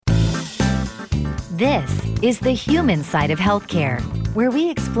This is the human side of healthcare, where we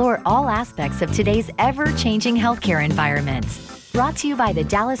explore all aspects of today's ever-changing healthcare environment. Brought to you by the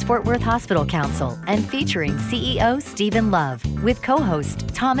Dallas-Fort Worth Hospital Council and featuring CEO Stephen Love with co-host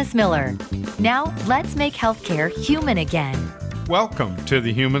Thomas Miller. Now, let's make healthcare human again. Welcome to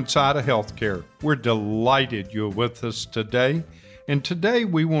the human side of healthcare. We're delighted you're with us today. And today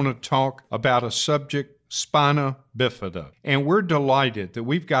we want to talk about a subject, Spina Bifida. And we're delighted that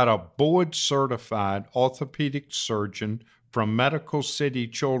we've got a board-certified orthopedic surgeon from Medical City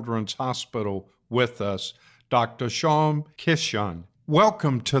Children's Hospital with us, Dr. Shyam Kishan.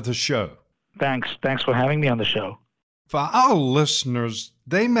 Welcome to the show. Thanks for having me on the show. For our listeners,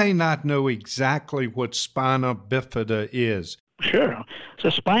 they may not know exactly what spina bifida is. Sure. So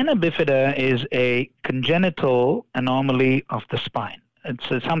spina bifida is a congenital anomaly of the spine.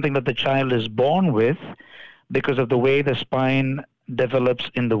 It's something that the child is born with because of the way the spine develops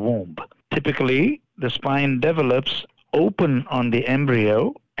in the womb. Typically, the spine develops open on the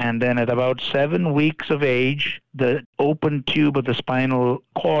embryo, and then at about 7 weeks of age, the open tube of the spinal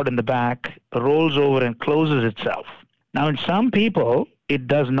cord in the back rolls over and closes itself. Now, in some people, it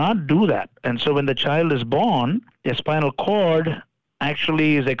does not do that. And so when the child is born, the spinal cord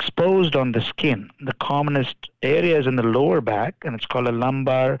actually is exposed on the skin. The commonest area is in the lower back, and it's called a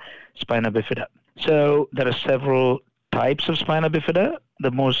lumbar spina bifida. So there are several types of spina bifida. The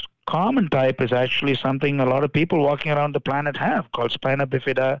most common type is actually something a lot of people walking around the planet have, called spina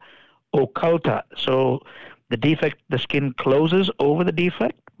bifida occulta. So the defect, the skin closes over the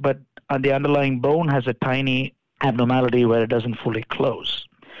defect, but the underlying bone has a tiny abnormality where it doesn't fully close.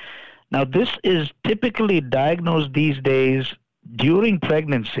 Now, this is typically diagnosed these days during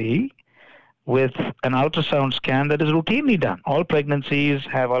pregnancy with an ultrasound scan that is routinely done. All pregnancies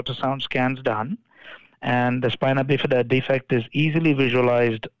have ultrasound scans done, and the spina bifida defect is easily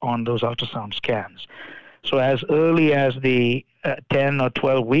visualized on those ultrasound scans. So as early as the 10 or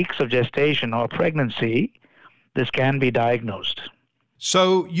 12 weeks of gestation or pregnancy, this can be diagnosed.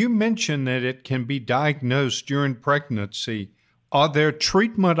 So you mentioned that it can be diagnosed during pregnancy. Are there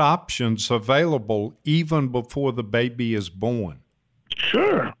treatment options available even before the baby is born?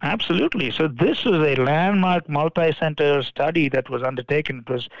 Sure, absolutely. So this is a landmark multi-center study that was undertaken.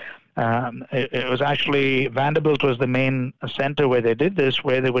 It was actually, Vanderbilt was the main center where they did this,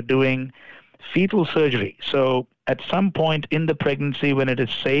 where they were doing fetal surgery. So at some point in the pregnancy, when it is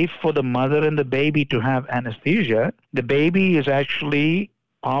safe for the mother and the baby to have anesthesia, the baby is actually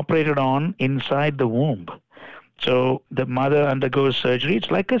operated on inside the womb. So the mother undergoes surgery. It's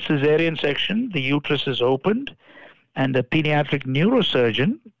like a cesarean section. The uterus is opened, and the pediatric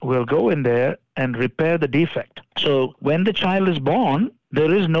neurosurgeon will go in there and repair the defect. So when the child is born,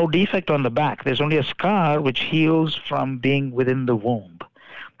 there is no defect on the back. There's only a scar which heals from being within the womb.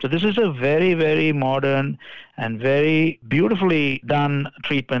 So this is a very, very modern and very beautifully done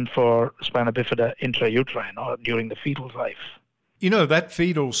treatment for spina bifida intrauterine or during the fetal life. You know, that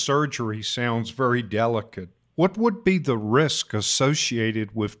fetal surgery sounds very delicate. What would be the risk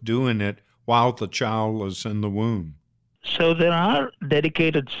associated with doing it while the child is in the womb? So there are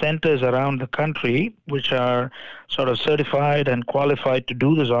dedicated centers around the country which are sort of certified and qualified to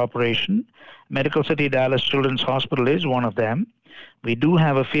do this operation. Medical City Dallas Children's Hospital is one of them. We do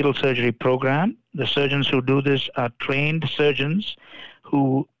have a fetal surgery program. The surgeons who do this are trained surgeons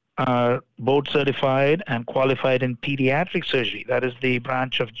who are board certified and qualified in pediatric surgery. That is the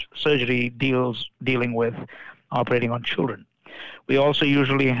branch of surgery dealing with operating on children. We also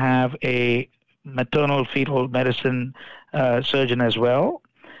usually have a maternal fetal medicine surgeon as well.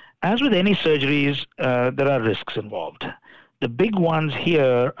 As with any surgeries, there are risks involved. The big ones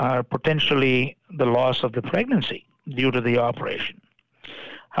here are potentially the loss of the pregnancy due to the operation.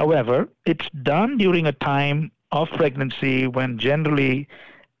 However, it's done during a time of pregnancy when generally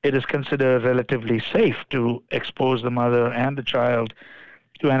it is considered relatively safe to expose the mother and the child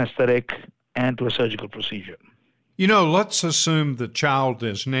to anesthetic and to a surgical procedure. You know, let's assume the child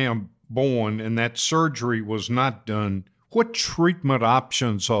is now born and that surgery was not done. What treatment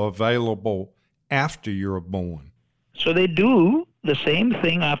options are available after you're born? So they do the same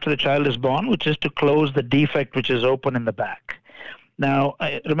thing after the child is born, which is to close the defect which is open in the back. Now,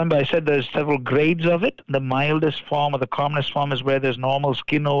 remember I said there's several grades of it. The mildest form or the commonest form is where there's normal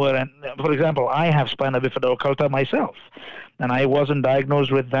skin over. And for example, I have spina bifida occulta myself, and I wasn't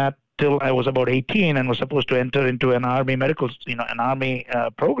diagnosed with that till I was about 18 and was supposed to enter into an army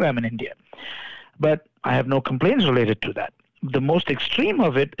program in India. But I have no complaints related to that. The most extreme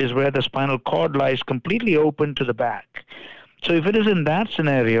of it is where the spinal cord lies completely open to the back. So if it is in that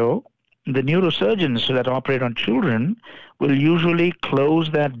scenario, the neurosurgeons that operate on children will usually close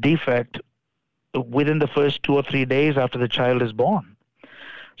that defect within the first 2 or 3 days after the child is born,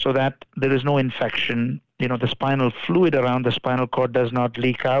 so that there is no infection. The spinal fluid around the spinal cord does not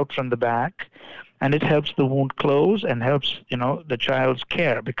leak out from the back, and it helps the wound close and helps, the child's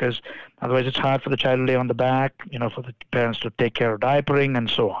care, because otherwise it's hard for the child to lay on the back, for the parents to take care of diapering and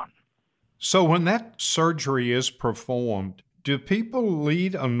so on. So when that surgery is performed, do people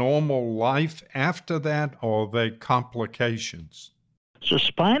lead a normal life after that, or are they complications? So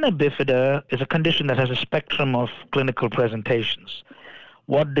spina bifida is a condition that has a spectrum of clinical presentations.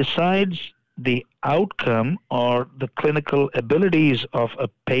 What decides the outcome or the clinical abilities of a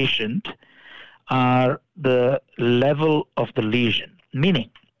patient are the level of the lesion. Meaning,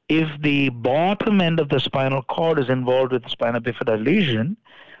 if the bottom end of the spinal cord is involved with the spina bifida lesion,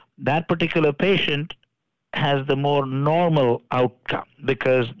 that particular patient has the more normal outcome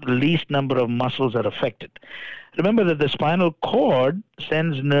because the least number of muscles are affected. Remember that the spinal cord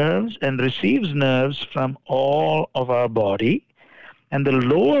sends nerves and receives nerves from all of our body, and the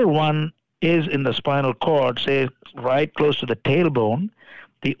lower one is in the spinal cord, say right close to the tailbone.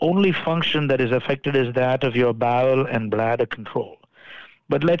 The only function that is affected is that of your bowel and bladder control.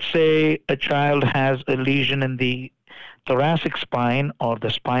 But let's say a child has a lesion in the thoracic spine or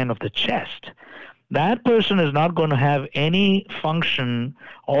the spine of the chest. That person is not going to have any function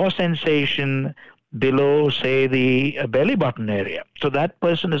or sensation below, say, the belly button area. So that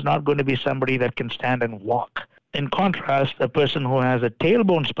person is not going to be somebody that can stand and walk. In contrast, a person who has a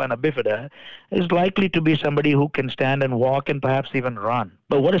tailbone spina bifida is likely to be somebody who can stand and walk and perhaps even run.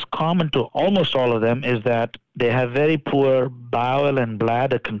 But what is common to almost all of them is that they have very poor bowel and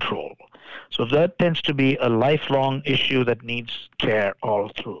bladder control. So that tends to be a lifelong issue that needs care all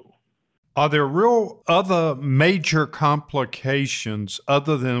through. Are there real other major complications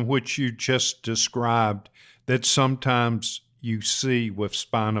other than what you just described that sometimes you see with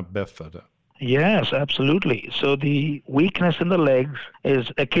spina bifida? Yes, absolutely. So the weakness in the legs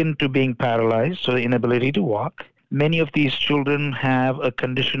is akin to being paralyzed, so the inability to walk. Many of these children have a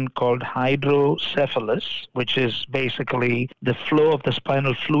condition called hydrocephalus, which is basically the flow of the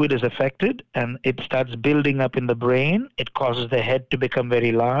spinal fluid is affected and it starts building up in the brain. It causes the head to become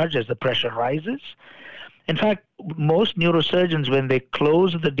very large as the pressure rises. In fact, most neurosurgeons, when they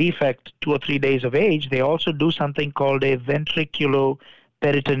close the defect 2 or 3 days of age, they also do something called a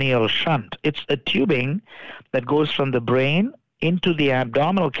ventriculoperitoneal shunt. It's a tubing that goes from the brain into the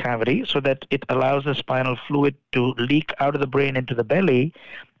abdominal cavity so that it allows the spinal fluid to leak out of the brain into the belly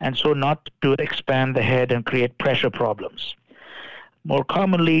and so not to expand the head and create pressure problems. More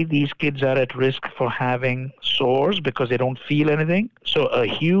commonly, these kids are at risk for having sores because they don't feel anything. So a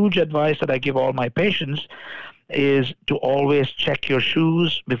huge advice that I give all my patients is to always check your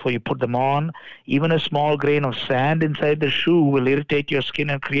shoes before you put them on. Even a small grain of sand inside the shoe will irritate your skin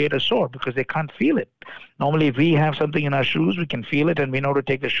and create a sore because they can't feel it. Normally, if we have something in our shoes, we can feel it and we know to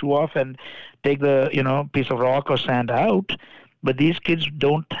take the shoe off and take the piece of rock or sand out. But these kids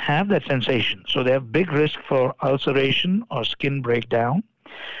don't have that sensation. So they have big risk for ulceration or skin breakdown.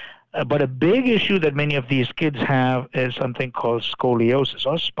 But a big issue that many of these kids have is something called scoliosis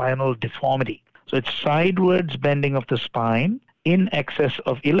or spinal deformity. So it's sidewards bending of the spine in excess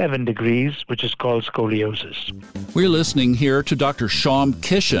of 11 degrees, which is called scoliosis. We're listening here to Dr. Shyam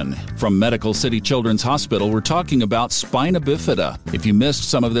Kishan from Medical City Children's Hospital. We're talking about spina bifida. If you missed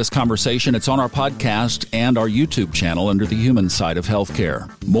some of this conversation, it's on our podcast and our YouTube channel under the human side of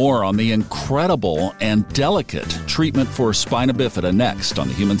healthcare. More on the incredible and delicate treatment for spina bifida next on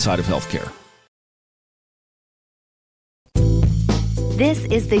the human side of healthcare. This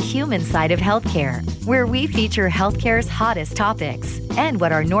is the human side of healthcare, where we feature healthcare's hottest topics and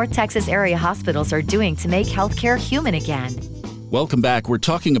what our North Texas area hospitals are doing to make healthcare human again. Welcome back. We're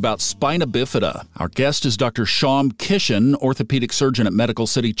talking about spina bifida. Our guest is Dr. Shyam Kishan, orthopedic surgeon at Medical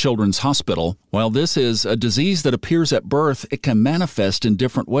City Children's Hospital. While this is a disease that appears at birth, it can manifest in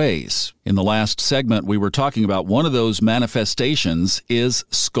different ways. In the last segment, we were talking about one of those manifestations is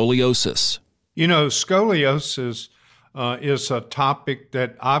scoliosis. Scoliosis is a topic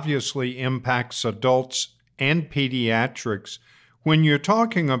that obviously impacts adults and pediatrics. When you're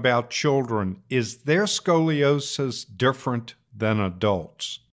talking about children, is their scoliosis different than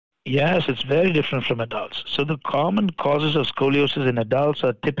adults? Yes, it's very different from adults. So the common causes of scoliosis in adults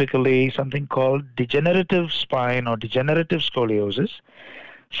are typically something called degenerative spine or degenerative scoliosis.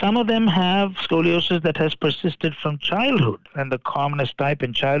 Some of them have scoliosis that has persisted from childhood, and the commonest type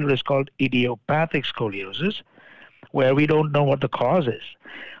in childhood is called idiopathic scoliosis, where we don't know what the cause is.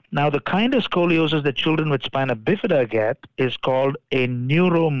 Now, the kind of scoliosis that children with spina bifida get is called a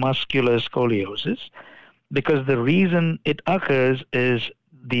neuromuscular scoliosis, because the reason it occurs is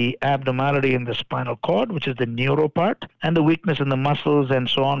the abnormality in the spinal cord, which is the neuro part, and the weakness in the muscles and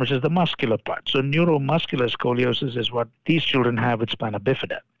so on, which is the muscular part. So neuromuscular scoliosis is what these children have with spina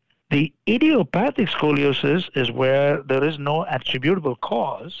bifida. The idiopathic scoliosis is where there is no attributable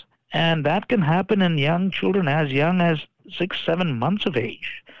cause, and that can happen in young children as young as 6-7 months of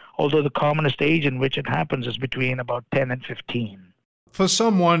age, although the commonest age in which it happens is between about 10 and 15. For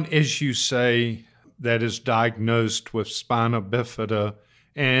someone, as you say, that is diagnosed with spina bifida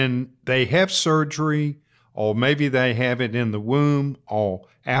and they have surgery, or maybe they have it in the womb or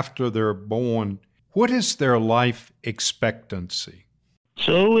after they're born, what is their life expectancy?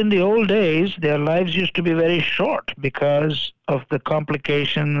 So in the old days, their lives used to be very short because of the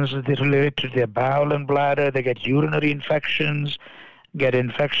complications that relate to their bowel and bladder. They get urinary infections, get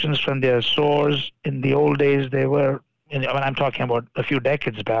infections from their sores. In the old days, I'm talking about a few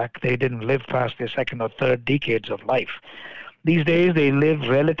decades back, they didn't live past their second or third decades of life. These days, they live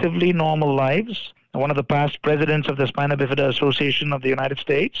relatively normal lives. One of the past presidents of the Spina Bifida Association of the United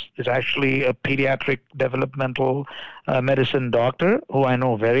States is actually a pediatric developmental medicine doctor who I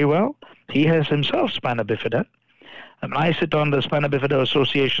know very well. He has himself spina bifida. And I sit on the Spina Bifida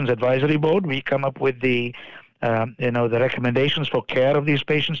Association's advisory board. We come up with the recommendations for care of these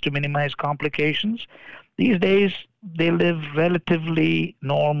patients to minimize complications. These days, they live relatively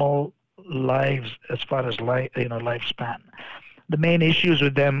normal lives as far as lifespan. The main issues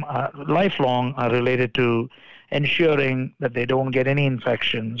with them lifelong are related to ensuring that they don't get any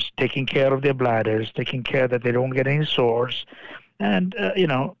infections, taking care of their bladders, taking care that they don't get any sores. And,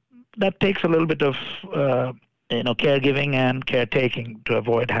 that takes a little bit of, caregiving and caretaking to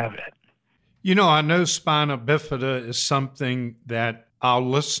avoid having it. I know spina bifida is something that our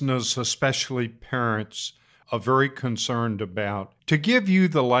listeners, especially parents, are very concerned about. To give you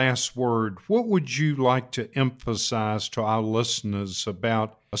the last word, what would you like to emphasize to our listeners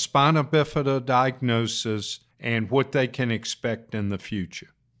about a spina bifida diagnosis and what they can expect in the future?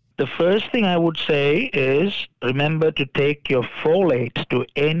 The first thing I would say is remember to take your folate to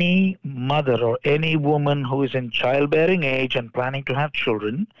any mother or any woman who is in childbearing age and planning to have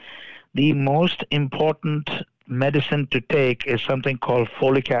children. The most important medicine to take is something called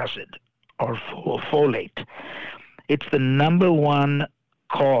folic acid or folate. It's the number one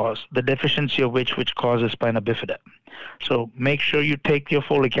cause, the deficiency of which causes spina bifida. So make sure you take your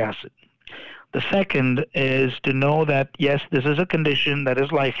folic acid. The second is to know that, yes, this is a condition that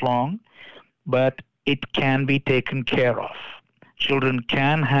is lifelong, but it can be taken care of. Children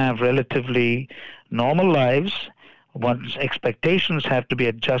can have relatively normal lives. One's expectations have to be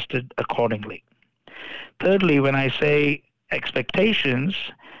adjusted accordingly. Thirdly, when I say expectations,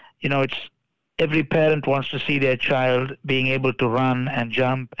 it's every parent wants to see their child being able to run and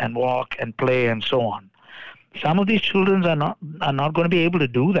jump and walk and play and so on. Some of these children are not going to be able to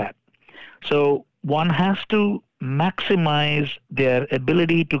do that. So one has to maximize their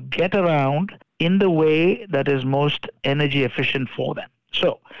ability to get around in the way that is most energy efficient for them.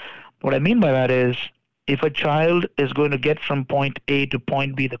 So what I mean by that is if a child is going to get from point A to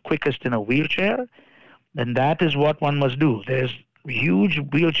point B the quickest in a wheelchair, then that is what one must do. There's huge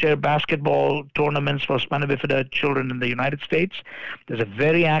wheelchair basketball tournaments for spina bifida children in the United States. There's a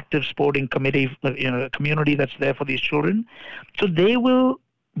very active sporting community that's there for these children. So they will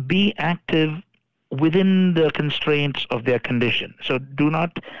be active within the constraints of their condition. So do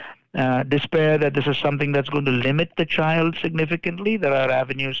not despair that this is something that's going to limit the child significantly. There are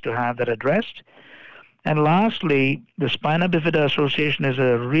avenues to have that addressed. And lastly, the Spina Bifida Association is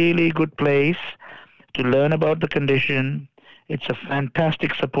a really good place to learn about the condition. It's a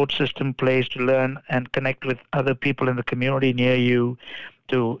fantastic support system place to learn and connect with other people in the community near you,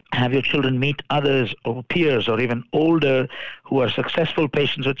 to have your children meet others or peers or even older who are successful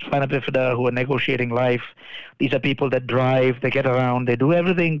patients with spina bifida who are negotiating life. These are people that drive, they get around, they do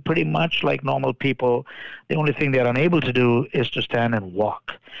everything pretty much like normal people. The only thing they're unable to do is to stand and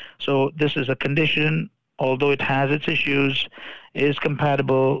walk. So this is a condition, although it has its issues, is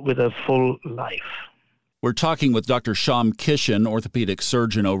compatible with a full life. We're talking with Dr. Shyam Kishan, orthopedic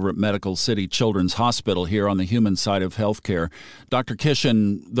surgeon over at Medical City Children's Hospital here on the human side of healthcare. Dr.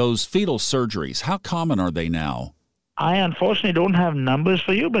 Kishan, those fetal surgeries, how common are they now? I unfortunately don't have numbers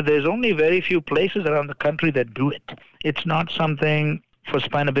for you, but there's only very few places around the country that do it. It's not something for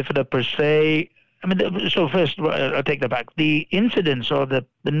spina bifida per se. So first, I'll take that back. The incidence or the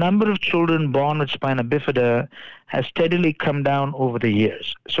number of children born with spina bifida has steadily come down over the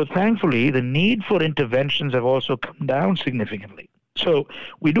years. So thankfully, the need for interventions have also come down significantly. So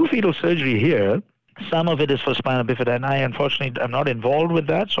we do fetal surgery here. Some of it is for spina bifida, and I unfortunately am not involved with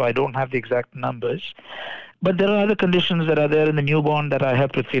that, so I don't have the exact numbers. But there are other conditions that are there in the newborn that are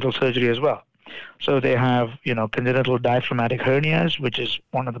helped with fetal surgery as well. So they have, congenital diaphragmatic hernias, which is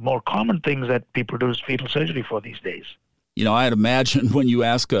one of the more common things that people do fetal surgery for these days. I'd imagine when you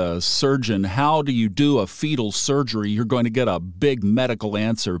ask a surgeon, how do you do a fetal surgery, you're going to get a big medical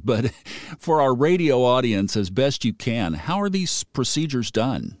answer. But for our radio audience, as best you can, how are these procedures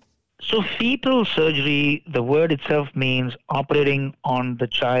done? So fetal surgery, the word itself means operating on the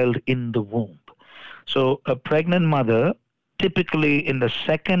child in the womb. So a pregnant mother, typically in the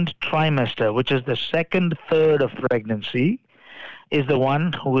second trimester, which is the second third of pregnancy, is the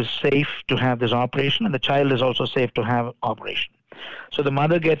one who is safe to have this operation, and the child is also safe to have operation. So the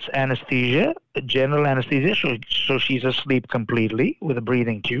mother gets anesthesia, general anesthesia, so she's asleep completely with a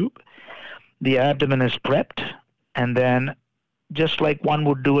breathing tube. The abdomen is prepped, and then just like one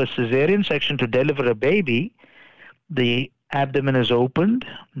would do a cesarean section to deliver a baby, the abdomen is opened,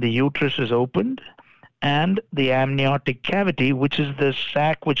 the uterus is opened, and the amniotic cavity, which is the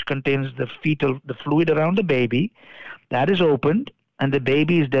sac which contains the fluid around the baby, that is opened, and the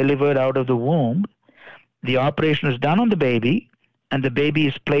baby is delivered out of the womb. The operation is done on the baby, and the baby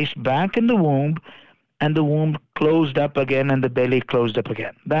is placed back in the womb, and the womb closed up again, and the belly closed up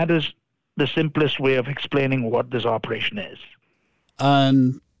again. That is the simplest way of explaining what this operation is.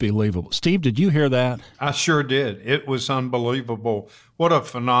 Unbelievable. Steve, did you hear that? I sure did. It was unbelievable. What a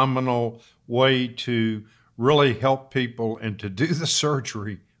phenomenal way to really help people and to do the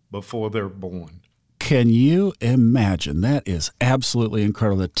surgery before they're born. Can you imagine? That is absolutely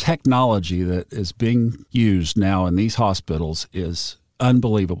incredible. The technology that is being used now in these hospitals is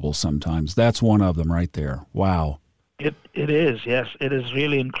unbelievable sometimes. That's one of them right there. Wow. It is, yes. It is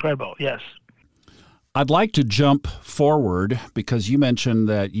really incredible, yes. I'd like to jump forward because you mentioned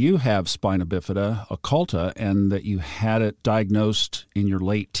that you have spina bifida occulta and that you had it diagnosed in your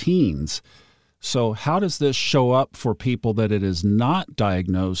late teens. So how does this show up for people that it is not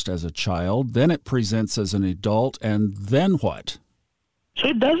diagnosed as a child, then it presents as an adult, and then what? So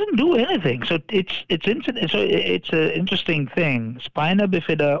it doesn't do anything. So it's an interesting thing. Spina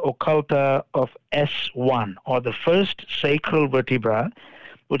bifida occulta of S1, or the first sacral vertebra,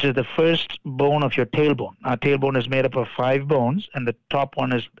 which is the first bone of your tailbone. Our tailbone is made up of 5 bones, and the top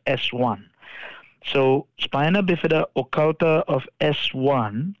one is S1. So spina bifida occulta of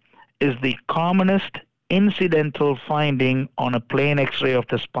S1 is the commonest incidental finding on a plain X-ray of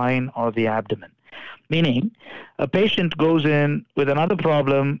the spine or the abdomen. Meaning, a patient goes in with another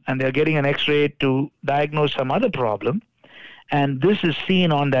problem and they're getting an X-ray to diagnose some other problem, and this is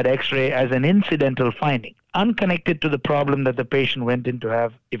seen on that X-ray as an incidental finding, unconnected to the problem that the patient went in to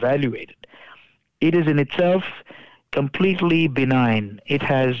have evaluated. It is in itself completely benign. It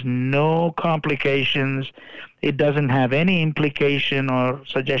has no complications. It doesn't have any implication or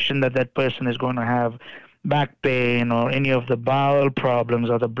suggestion that that person is going to have back pain or any of the bowel problems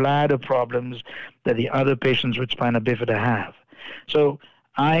or the bladder problems that the other patients with spina bifida have. So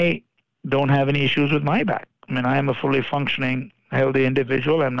I don't have any issues with my back. I mean, I am a fully functioning, healthy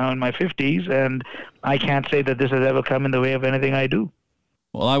individual. I'm now in my 50s, and I can't say that this has ever come in the way of anything I do.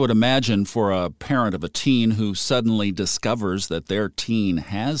 Well, I would imagine for a parent of a teen who suddenly discovers that their teen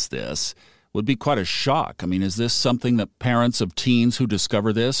has this would be quite a shock. I mean, is this something that parents of teens who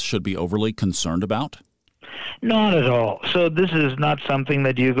discover this should be overly concerned about? Not at all. So this is not something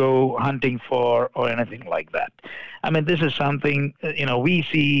that you go hunting for or anything like that. I mean, this is something, we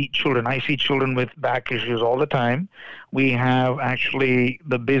see children. I see children with back issues all the time. We have actually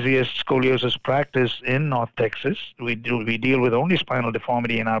the busiest scoliosis practice in North Texas. We deal with only spinal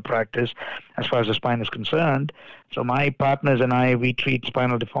deformity in our practice as far as the spine is concerned. So my partners and I, we treat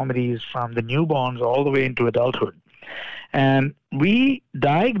spinal deformities from the newborns all the way into adulthood. And we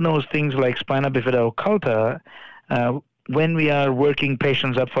diagnose things like spina bifida occulta when we are working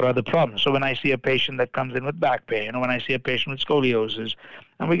patients up for other problems. So when I see a patient that comes in with back pain, or when I see a patient with scoliosis,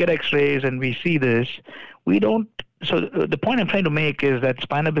 and we get x-rays and we see this, we don't. So the point I'm trying to make is that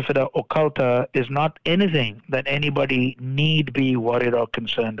spina bifida occulta is not anything that anybody need be worried or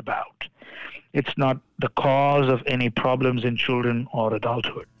concerned about. It's not the cause of any problems in children or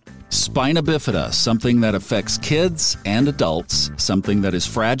adulthood. Spina bifida, something that affects kids and adults, something that is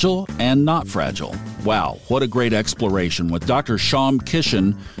fragile and not fragile. Wow, what a great exploration with Dr. Shyam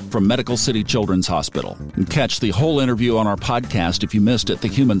Kishan from Medical City Children's Hospital. And catch the whole interview on our podcast if you missed it, The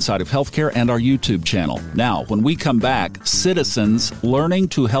Human Side of Healthcare, and our YouTube channel. Now, when we come back, citizens learning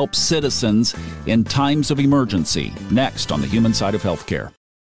to help citizens in times of emergency. Next on The Human Side of Healthcare.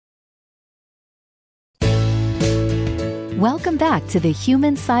 Welcome back to the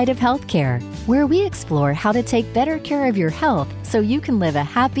Human Side of Healthcare, where we explore how to take better care of your health so you can live a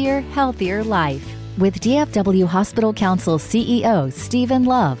happier, healthier life. with DFW Hospital Council CEO Stephen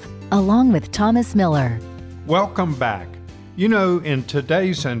Love, along with Thomas Miller. Welcome back. You know, in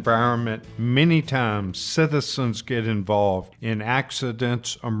today's environment, many times citizens get involved in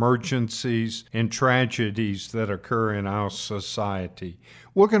accidents, emergencies, and tragedies that occur in our society.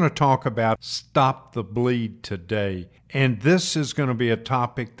 We're going to talk about Stop the Bleed today, and this is going to be a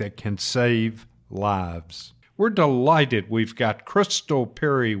topic that can save lives. We're delighted we've got Crystal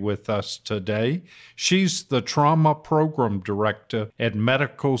Perry with us today. She's the Trauma Program Director at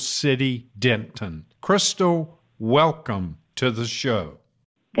Medical City Denton. Crystal, welcome to the show.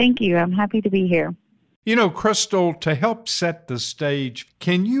 Thank you. I'm happy to be here. You know, Crystal, to help set the stage,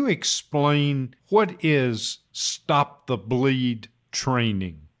 can you explain what is Stop the Bleed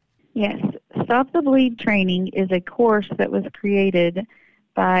training? Yes. Stop the Bleed training is a course that was created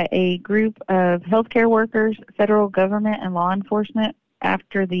by a group of healthcare workers, federal government, and law enforcement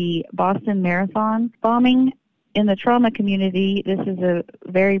after the Boston Marathon bombing. In the trauma community, this is a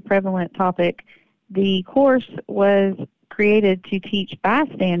very prevalent topic. The course was created to teach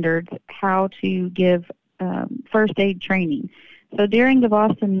bystanders how to give first aid training. So during the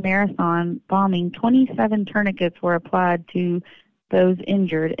Boston Marathon bombing, 27 tourniquets were applied to those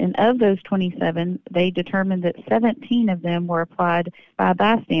injured, and of those 27, they determined that 17 of them were applied by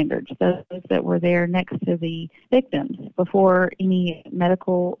bystanders, those that were there next to the victims before any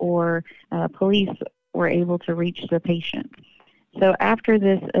medical or police were able to reach the patient. So after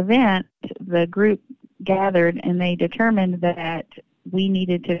this event, the group gathered and they determined that we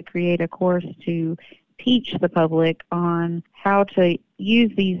needed to create a course to teach the public on how to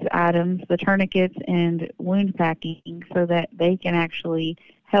use these items, the tourniquets and wound packing, so that they can actually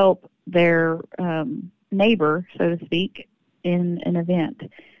help their neighbor, so to speak, in an event.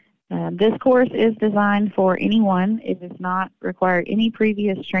 This course is designed for anyone. It does not require any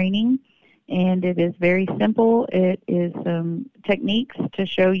previous training, and it is very simple. It is some techniques to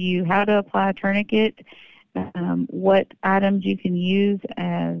show you how to apply a tourniquet, what items you can use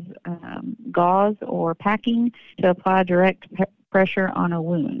as gauze or packing to apply direct pressure on a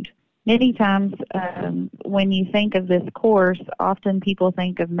wound. Many times when you think of this course, often people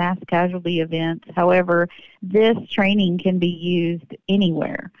think of mass casualty events. However, this training can be used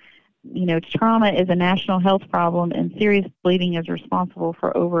anywhere. You know, trauma is a national health problem, and serious bleeding is responsible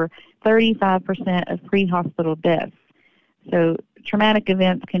for over 35% of pre-hospital deaths. So traumatic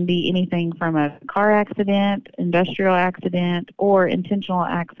events can be anything from a car accident, industrial accident, or intentional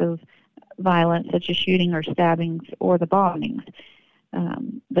acts of violence such as shooting or stabbings or the bombings.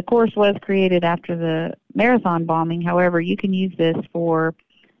 The course was created after the marathon bombing. However, you can use this for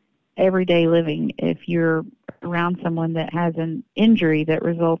everyday living if you're around someone that has an injury that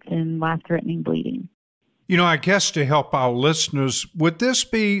results in life-threatening bleeding. You know, I guess to help our listeners, would this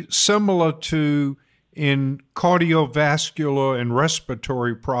be similar to in cardiovascular and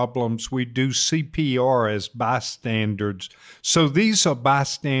respiratory problems, we do CPR as bystanders. So these are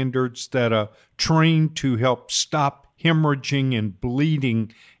bystanders that are trained to help stop hemorrhaging and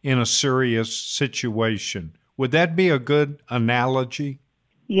bleeding in a serious situation. Would that be a good analogy?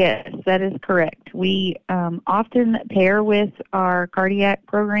 Yes, that is correct. We often pair with our cardiac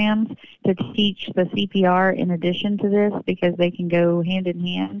programs to teach the CPR in addition to this because they can go hand in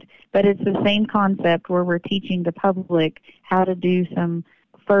hand. But it's the same concept where we're teaching the public how to do some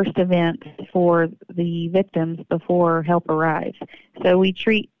first events for the victims before help arrives. So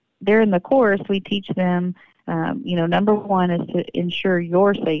during the course, we teach them, number one is to ensure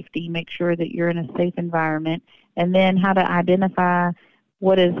your safety, make sure that you're in a safe environment, and then how to identify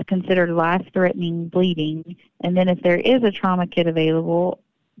what is considered life-threatening bleeding, and then if there is a trauma kit available,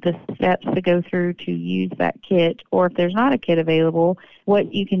 the steps to go through to use that kit, or if there's not a kit available,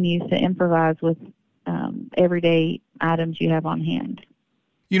 what you can use to improvise with everyday items you have on hand.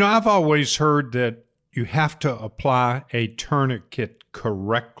 You know, I've always heard that you have to apply a tourniquet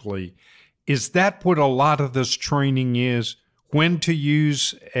correctly. Is that what a lot of this training is? When to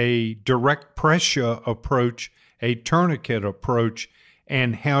use a direct pressure approach, a tourniquet approach,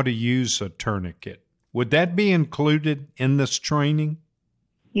 and how to use a tourniquet. Would that be included in this training?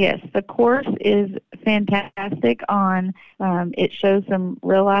 Yes, the course is fantastic on, it shows some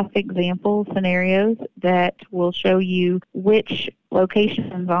real-life example scenarios that will show you which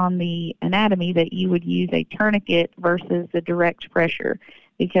locations on the anatomy that you would use a tourniquet versus the direct pressure.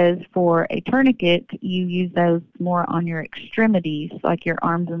 Because for a tourniquet, you use those more on your extremities, like your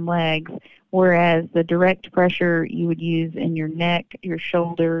arms and legs, whereas the direct pressure you would use in your neck, your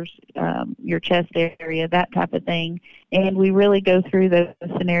shoulders, your chest area, that type of thing. And we really go through those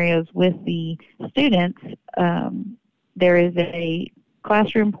scenarios with the students. There is a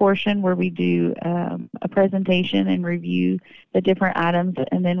classroom portion where we do a presentation and review the different items,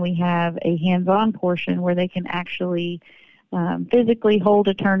 and then we have a hands-on portion where they can actually physically hold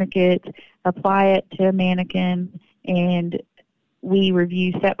a tourniquet, apply it to a mannequin, and we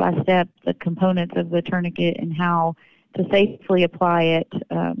review step-by-step the components of the tourniquet and how to safely apply it,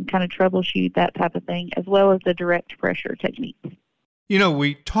 kind of troubleshoot, that type of thing, as well as the direct pressure techniques. You know,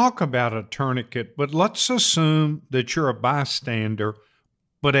 we talk about a tourniquet, but let's assume that you're a bystander,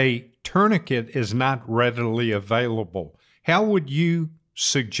 but a tourniquet is not readily available. How would you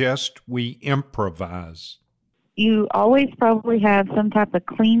suggest we improvise? You always probably have some type of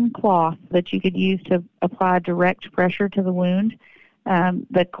clean cloth that you could use to apply direct pressure to the wound.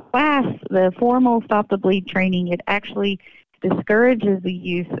 The formal Stop the Bleed training, it actually discourages the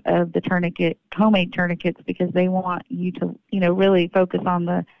use of the tourniquet, homemade tourniquets, because they want you to, really focus on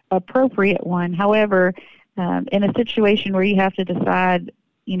the appropriate one. However, in a situation where you have to decide,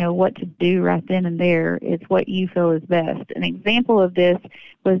 what to do right then and there, it's what you feel is best. An example of this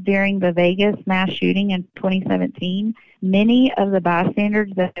was during the Vegas mass shooting in 2017. Many of the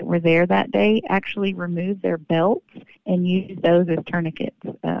bystanders that were there that day actually removed their belts and used those as tourniquets.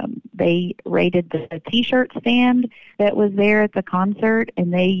 They raided the T-shirt stand that was there at the concert,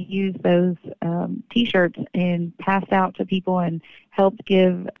 and they used those T-shirts and passed out to people and helped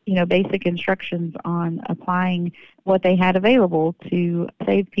give, basic instructions on applying what they had available to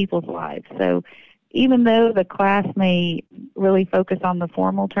save people's lives. So even though the class may really focus on the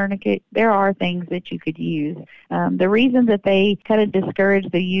formal tourniquet, there are things that you could use. The reason that they kind of discourage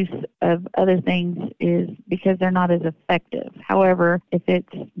the use of other things is because they're not as effective. However, if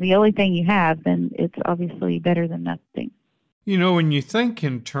it's the only thing you have, then it's obviously better than nothing. When you think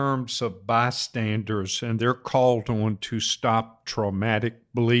in terms of bystanders and they're called on to stop traumatic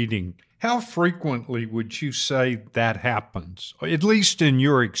bleeding, how frequently would you say that happens, at least in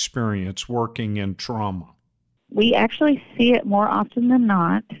your experience working in trauma? We actually see it more often than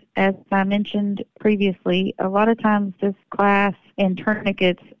not. As I mentioned previously, a lot of times this class and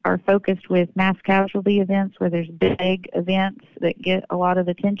tourniquets are focused with mass casualty events where there's big events that get a lot of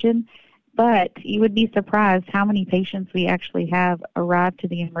attention. But you would be surprised how many patients we actually have arrive to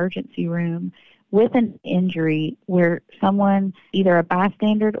the emergency room with an injury where someone, either a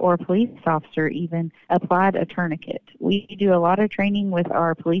bystander or a police officer even, applied a tourniquet. We do a lot of training with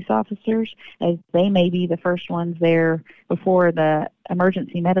our police officers, as they may be the first ones there before the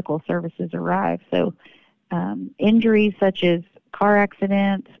emergency medical services arrive. So injuries such as car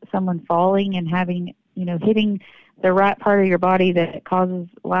accidents, someone falling and having, hitting the right part of your body that causes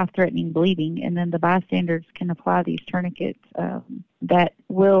life-threatening bleeding, and then the bystanders can apply these tourniquets that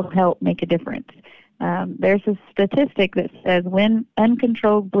will help make a difference. There's a statistic that says when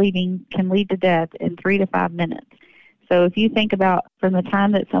uncontrolled bleeding can lead to death in 3 to 5 minutes. So if you think about from the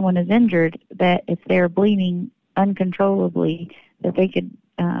time that someone is injured, that if they're bleeding uncontrollably, that they could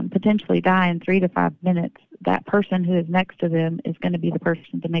potentially die in 3 to 5 minutes, that person who is next to them is going to be the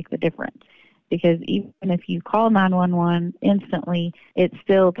person to make the difference. Because even if you call 911 instantly, it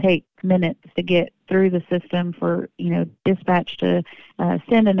still takes minutes to get through the system for, dispatch to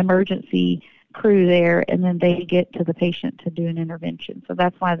send an emergency crew there, and then they get to the patient to do an intervention. So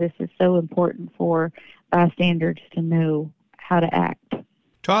that's why this is so important for bystanders to know how to act.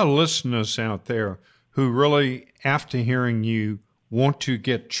 To our listeners out there who really, after hearing you, want to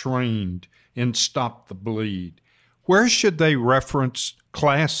get trained and stop the bleed, where should they reference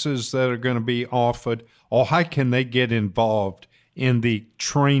classes that are going to be offered, or how can they get involved in the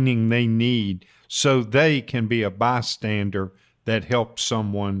training they need so they can be a bystander that helps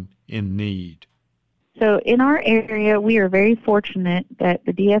someone in need? So in our area, we are very fortunate that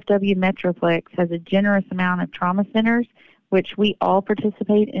the DFW Metroplex has a generous amount of trauma centers, which we all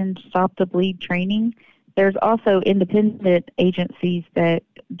participate in Stop the Bleed training. There's also independent agencies that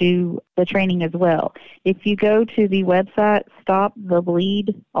do the training as well. If you go to the website, Stop the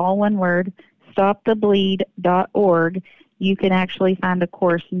Bleed, all one word, stopthebleed.org, you can actually find a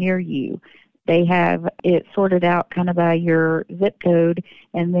course near you. They have it sorted out kind of by your zip code,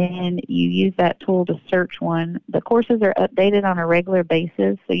 and then you use that tool to search one. The courses are updated on a regular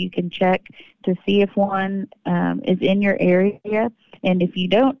basis, so you can check to see if one is in your area. And if you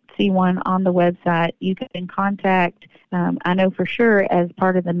don't see one on the website, you can contact, I know for sure as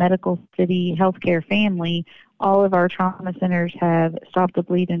part of the Medical City Healthcare family, all of our trauma centers have Stop the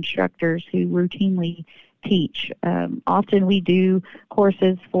Bleed instructors who routinely teach. Often we do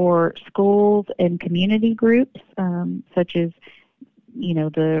courses for schools and community groups, such as,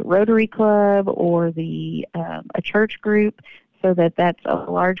 the Rotary Club or a church group, so that's a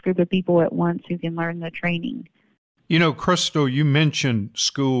large group of people at once who can learn the training. Crystal, you mentioned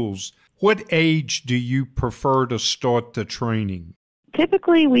schools. What age do you prefer to start the training?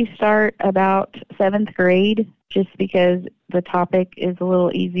 Typically, we start about 7th grade just because the topic is a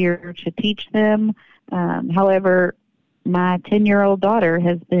little easier to teach them. However, my 10-year-old daughter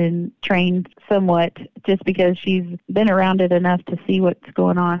has been trained somewhat just because she's been around it enough to see what's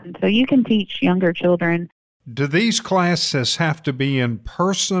going on. So you can teach younger children. Do these classes have to be in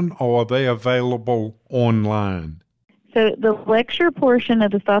person or are they available online? So the lecture portion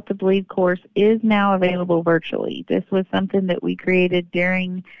of the Stop the Bleed course is now available virtually. This was something that we created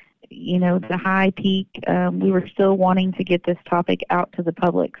during, the high peak. We were still wanting to get this topic out to the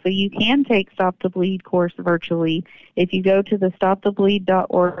public. So you can take Stop the Bleed course virtually. If you go to the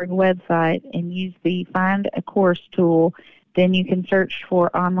stopthebleed.org website and use the Find a Course tool, then you can search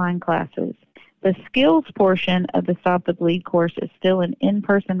for online classes. The skills portion of the Stop the Bleed course is still an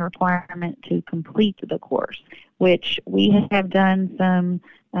in-person requirement to complete the course, which we have done some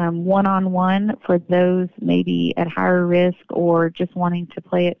one-on-one for those maybe at higher risk or just wanting to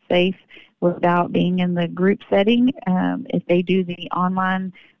play it safe without being in the group setting. If they do the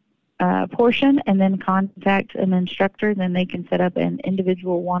online portion and then contact an instructor, then they can set up an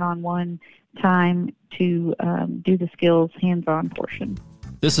individual one-on-one time to do the skills hands-on portion.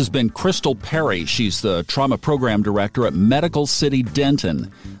 This has been Crystal Perry. She's the Trauma Program Director at Medical City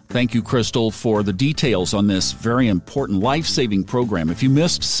Denton. Thank you, Crystal, for the details on this very important life-saving program. If you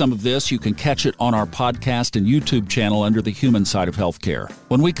missed some of this, you can catch it on our podcast and YouTube channel under the human side of healthcare.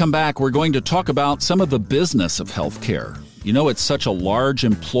 When we come back, we're going to talk about some of the business of healthcare. It's such a large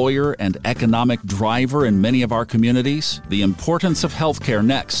employer and economic driver in many of our communities. The importance of healthcare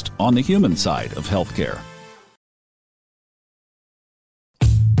next on the human side of healthcare.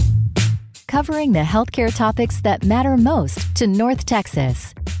 Covering the healthcare topics that matter most to North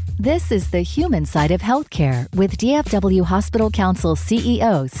Texas. This is the human side of healthcare with DFW Hospital Council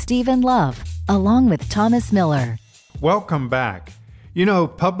CEO Stephen Love, along with Thomas Miller. Welcome back.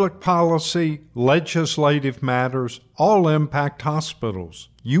 Public policy, legislative matters, all impact hospitals.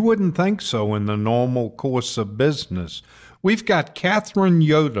 You wouldn't think so in the normal course of business. We've got Catherine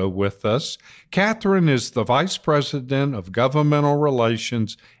Yoda with us. Catherine is the Vice President of Governmental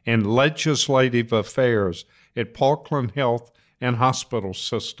Relations and Legislative Affairs at Parkland Health and Hospital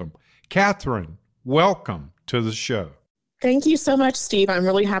System. Catherine, welcome to the show. Thank you so much, Steve. I'm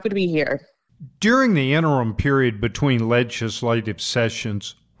really happy to be here. During the interim period between legislative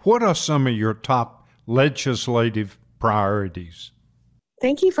sessions, what are some of your top legislative priorities?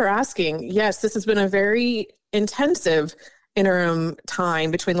 Thank you for asking. Yes, this has been a very intensive interim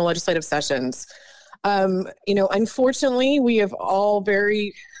time between the legislative sessions. Unfortunately, we have all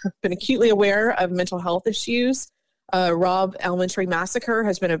been acutely aware of mental health issues. Robb Elementary Massacre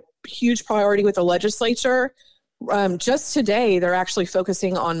has been a huge priority with the legislature. Just today, they're actually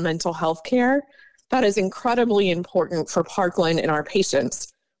focusing on mental health care. That is incredibly important for Parkland and our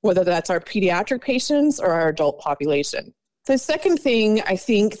patients, whether that's our pediatric patients or our adult population. The second thing I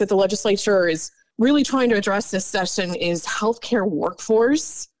think that the legislature is really trying to address this session is healthcare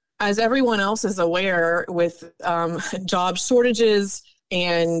workforce. As everyone else is aware, with job shortages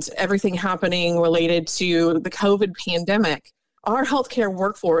and everything happening related to the COVID pandemic, our healthcare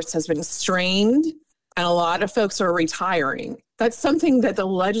workforce has been strained and a lot of folks are retiring. That's something that the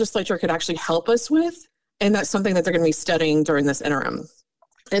legislature could actually help us with, and that's something that they're going to be studying during this interim.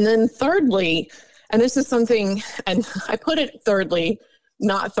 And then thirdly, and this is something, and I put it thirdly,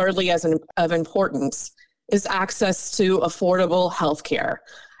 not thirdly as of importance, is access to affordable health care.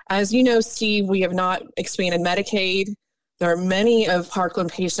 As you know, Steve, we have not expanded Medicaid. There are many of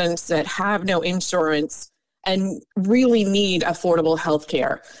Parkland patients that have no insurance and really need affordable health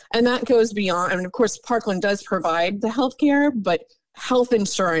care. And that goes beyond, and of course, Parkland does provide the health care, but health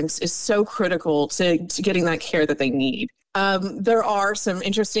insurance is so critical to getting that care that they need. There are some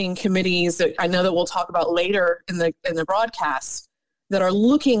interesting committees that I know that we'll talk about later in the broadcast that are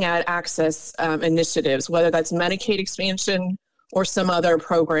looking at access initiatives, whether that's Medicaid expansion or some other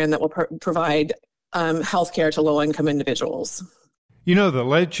program that will provide health care to low-income individuals. The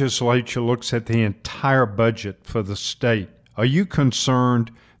legislature looks at the entire budget for the state. Are you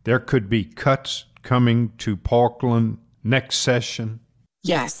concerned there could be cuts coming to Parkland next session?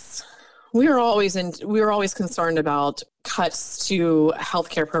 Yes. We are always concerned about cuts to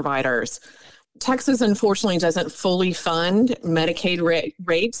healthcare providers. Texas, unfortunately, doesn't fully fund Medicaid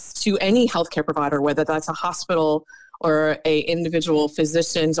rates to any healthcare provider, whether that's a hospital or a individual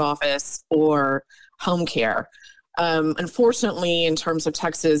physician's office or home care. Unfortunately, in terms of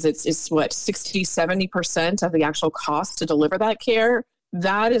Texas, it's 60-70% of the actual cost to deliver that care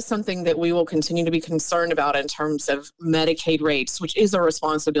that is something that we will continue to be concerned about in terms of Medicaid rates, which is a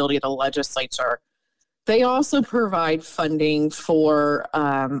responsibility of the legislature. They also provide funding for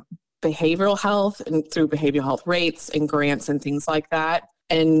behavioral health and through behavioral health rates and grants and things like that.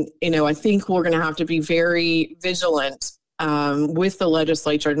 And, I think we're going to have to be very vigilant with the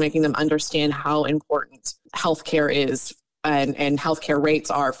legislature and making them understand how important healthcare is and healthcare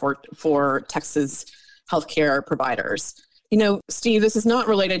rates are for Texas healthcare providers. Steve, this is not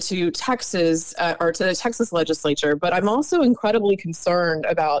related to Texas or to the Texas legislature, but I'm also incredibly concerned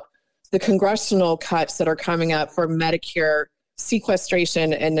about the congressional cuts that are coming up for Medicare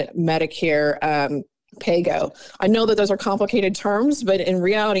sequestration and Medicare PAYGO. I know that those are complicated terms, but in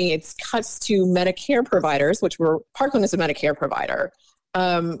reality, it's cuts to Medicare providers, which Parkland is a Medicare provider,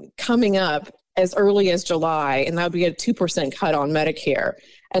 coming up as early as July, and that would be a 2% cut on Medicare.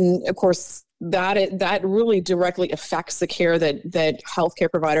 And of course, that really directly affects the care that healthcare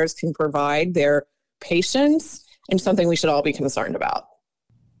providers can provide their patients, and something we should all be concerned about.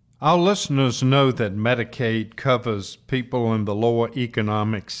 Our listeners know that Medicaid covers people in the lower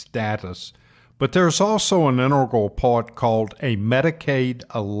economic status, but there's also an integral part called a Medicaid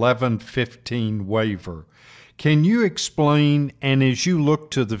 1115 waiver. Can you explain, and as you look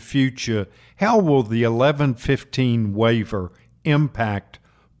to the future, how will the 1115 waiver impact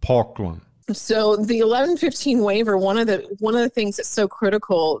Parkland? So the 1115 waiver, one of the things that's so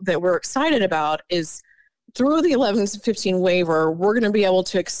critical that we're excited about is through the 1115 waiver, we're going to be able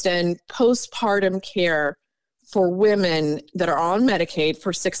to extend postpartum care for women that are on Medicaid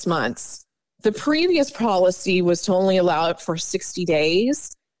for 6 months. The previous policy was to only allow it for 60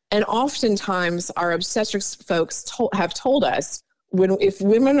 days. And oftentimes our obstetrics folks have told us if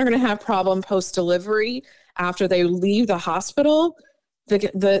women are going to have problem post-delivery after they leave the hospital,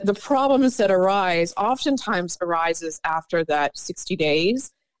 the problems that arise oftentimes arises after that 60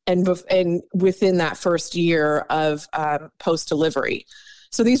 days and within that first year of post-delivery.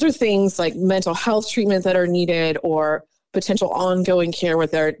 So these are things like mental health treatment that are needed, or potential ongoing care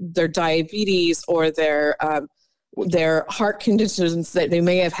with their diabetes or their heart conditions that they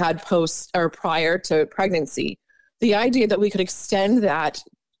may have had post or prior to pregnancy. The idea that we could extend that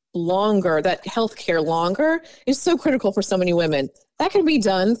healthcare longer is so critical for so many women. That can be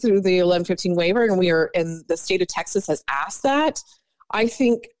done through the 1115 waiver, and the state of Texas has asked that. I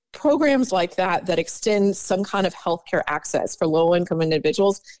think programs like that extend some kind of healthcare access for low-income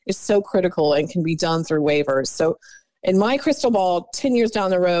individuals is so critical and can be done through waivers. So in my crystal ball, 10 years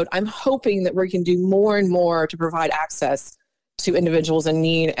down the road, I'm hoping that we can do more and more to provide access to individuals in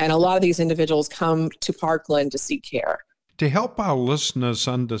need. And a lot of these individuals come to Parkland to seek care. To help our listeners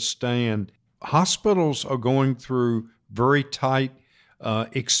understand, hospitals are going through very tight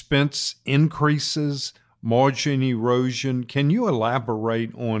expense increases, margin erosion. Can you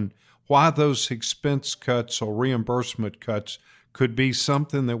elaborate on why those expense cuts or reimbursement cuts could be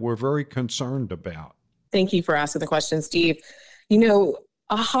something that we're very concerned about? Thank you for asking the question, Steve. A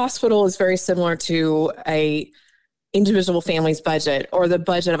hospital is very similar to a individual family's budget or the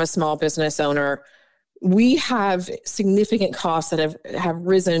budget of a small business owner. We have significant costs that have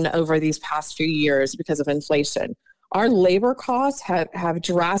risen over these past few years because of inflation. Our labor costs have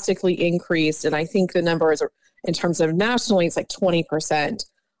drastically increased, and I think the numbers are, in terms of nationally, it's like 20%.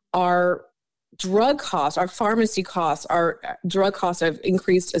 Our drug costs, our pharmacy costs, our drug costs have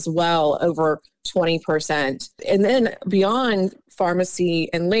increased as well, over 20%. And then beyond pharmacy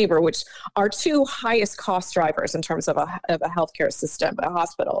and labor, which are two highest cost drivers in terms of a healthcare system, a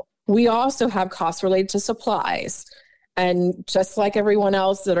hospital, we also have costs related to supplies. And just like everyone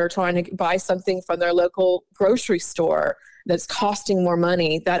else that are trying to buy something from their local grocery store that's costing more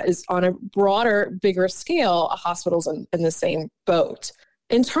money, that is on a broader, bigger scale, a hospital's in the same boat.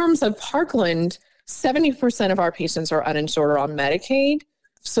 In terms of Parkland, 70% of our patients are uninsured or on Medicaid.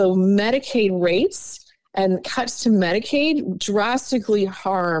 So Medicaid rates and cuts to Medicaid drastically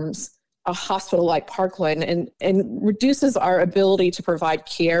harms a hospital like Parkland and reduces our ability to provide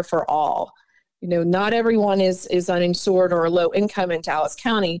care for all. Not everyone is uninsured or low income in Dallas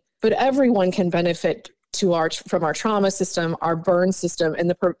County, but everyone can benefit from our trauma system, our burn system, and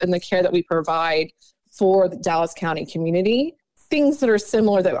the care that we provide for the Dallas County community. Things that are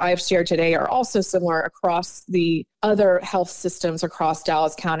similar that I've shared today are also similar across the other health systems across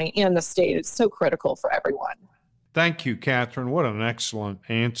Dallas County and the state. It's so critical for everyone. Thank you, Catherine. What an excellent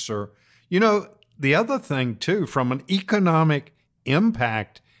answer. The other thing, too, from an economic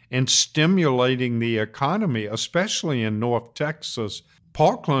impact and stimulating the economy, especially in North Texas,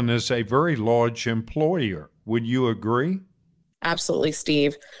 Parkland is a very large employer. Would you agree? Absolutely,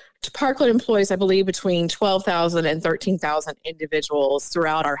 Steve. Parkland employs, I believe, between 12,000 and 13,000 individuals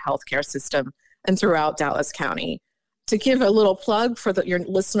throughout our healthcare system and throughout Dallas County. To give a little plug for your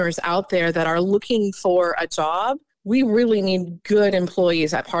listeners out there that are looking for a job, we really need good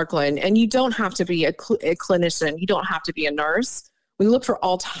employees at Parkland. And you don't have to be a clinician. You don't have to be a nurse. We look for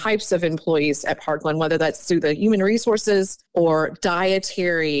all types of employees at Parkland, whether that's through the human resources or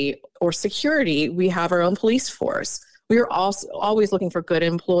dietary or security. We have our own police force. We are also always looking for good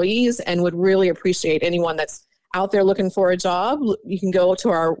employees and would really appreciate anyone that's out there looking for a job. You can go to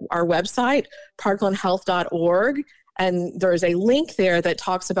our website, parklandhealth.org, and there's a link there that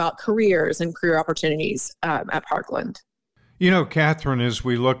talks about careers and career opportunities at Parkland. You know, Catherine, as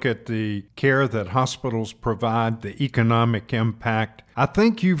we look at the care that hospitals provide, the economic impact, I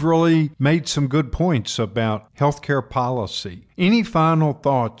think you've really made some good points about healthcare policy. Any final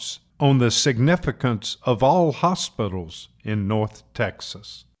thoughts on the significance of all hospitals in North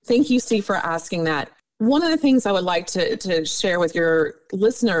Texas? Thank you, Steve, for asking that. One of the things I would like to share with your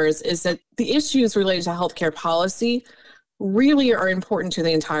listeners is that the issues related to healthcare policy really are important to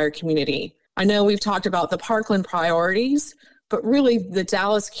the entire community. I know we've talked about the Parkland priorities, but really the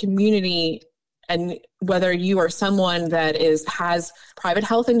Dallas community, and whether you are someone that has private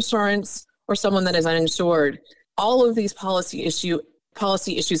health insurance or someone that is uninsured, all of these policy issues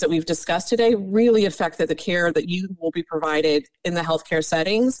that we've discussed today really affect the care that you will be provided in the healthcare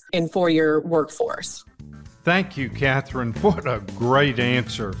settings and for your workforce. Thank you, Catherine. What a great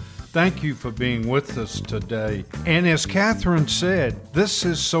answer. Thank you for being with us today. And as Catherine said, this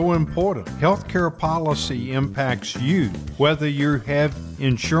is so important. Healthcare policy impacts you, whether you have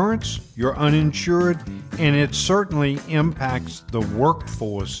insurance, you're uninsured, and it certainly impacts the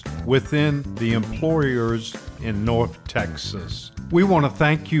workforce within the employers in North Texas. We want to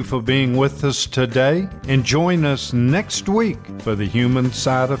thank you for being with us today and join us next week for the human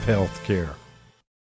side of healthcare.